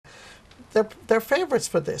they're favourites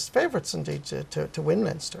for this, favourites indeed to win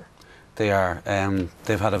Leinster. They are.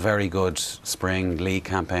 They've had a very good spring league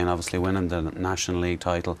campaign, obviously winning the National League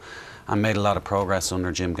title, and made a lot of progress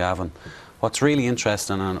under Jim Gavin. What's really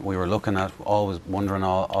interesting, and we were looking at, always wondering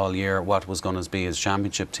all year what was going to be his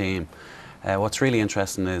championship team. What's really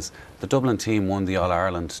interesting is the Dublin team won the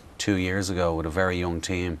All-Ireland 2 years ago with a very young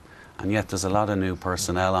team, and yet there's a lot of new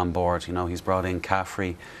personnel on board. You know, he's brought in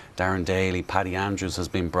Caffrey, Darren Daly, Paddy Andrews has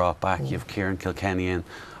been brought back, you have Kieran Kilkenny in.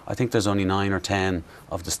 I think there's only 9 or 10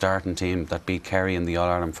 of the starting team that beat Kerry in the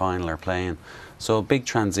All-Ireland final are playing. So a big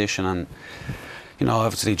transition, and you know,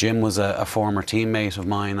 obviously Jim was a former teammate of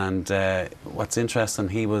mine, and what's interesting,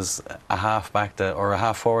 he was a half-back or a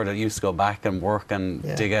half-forward that used to go back and work and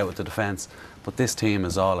dig out with the defence. But this team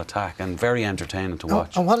is all attack and very entertaining to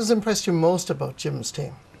watch. And what has impressed you most about Jim's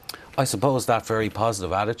team? I suppose that very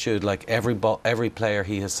positive attitude. Like every player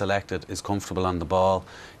he has selected is comfortable on the ball.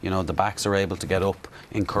 You know, the backs are able to get up,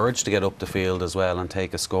 encouraged to get up the field as well and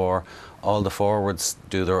take a score. All the forwards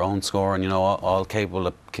do their own score, and you know, all capable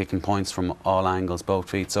of kicking points from all angles, both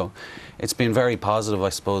feet. So it's been very positive, I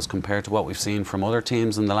suppose, compared to what we've seen from other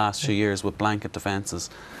teams in the last few years with blanket defences.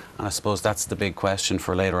 And I suppose that's the big question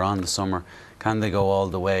for later on the summer. Can they go all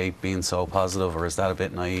the way being so positive, or is that a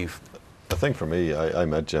bit naive? I think for me, I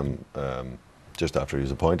met Jim just after he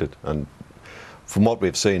was appointed, and from what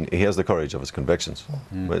we've seen, he has the courage of his convictions.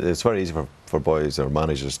 It's very easy for boys or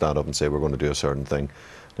managers to stand up and say we're going to do a certain thing.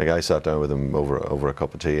 Like, I sat down with him over a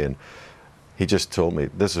cup of tea, and he just told me,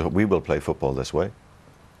 we will play football this way.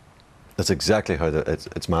 That's exactly how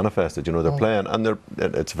it's manifested. You know, they're playing, and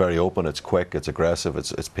it's very open, it's quick, it's aggressive,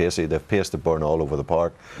 it's pacey. They've paced the burn all over the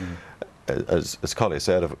park. As Collie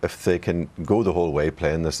said, if they can go the whole way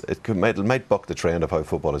playing this, it might buck the trend of how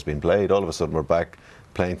football has been played. All of a sudden we're back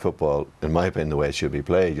playing football, in my opinion, the way it should be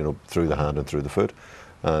played, you know, through the hand and through the foot.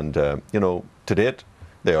 And, you know, to date,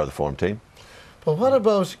 they are the form team. But what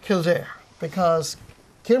about Kildare? Because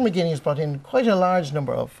Kieran McGinney has brought in quite a large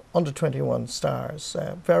number of under-21 stars,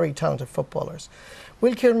 very talented footballers.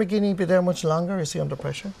 Will Kieran McGinney be there much longer? Is he under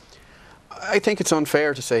pressure? I think it's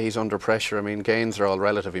unfair to say he's under pressure. I mean, gains are all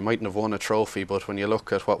relative. He mightn't have won a trophy, but when you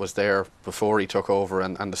look at what was there before he took over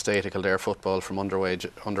and the state of Kildare football from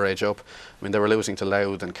underage up, I mean, they were losing to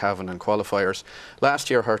Louth and Cavan in qualifiers. Last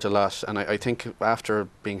year hurt a lot, and I think after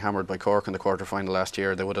being hammered by Cork in the quarter-final last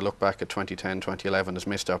year, they would have looked back at 2010, 2011 as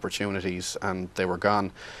missed opportunities, and they were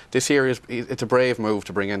gone. This year, it's a brave move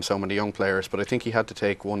to bring in so many young players, but I think he had to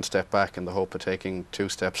take one step back in the hope of taking 2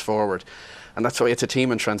 steps forward. And that's why it's a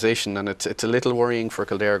team in transition, and it's a little worrying for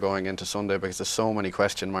Kildare going into Sunday, because there's so many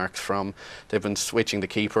question marks. From they've been switching the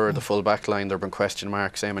keeper, the full back line, there have been question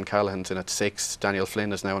marks. Eamon Callaghan's in at 6, Daniel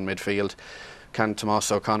Flynn is now in midfield. Can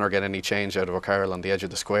Tomás O'Connor get any change out of O'Carroll on the edge of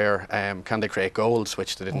the square? Can they create goals,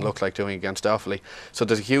 which they didn't look like doing against Offaly? So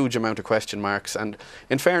there's a huge amount of question marks, and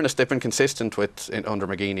in fairness, they've been consistent under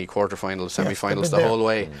McGinney, quarter-finals, semi-finals the whole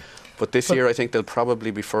way. But this year, I think they'll probably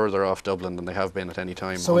be further off Dublin than they have been at any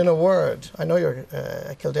time. So in a word, I know you're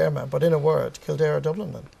a Kildare man, but in a word, Kildare or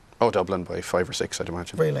Dublin then? Oh, Dublin by 5 or 6, I'd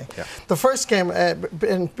imagine. Really? Yeah. The first game,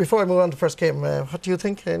 before I move on to the first game, what do you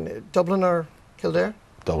think, in Dublin or Kildare?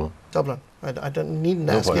 Dublin. Dublin. I don't need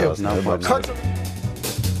to ask you. No problem.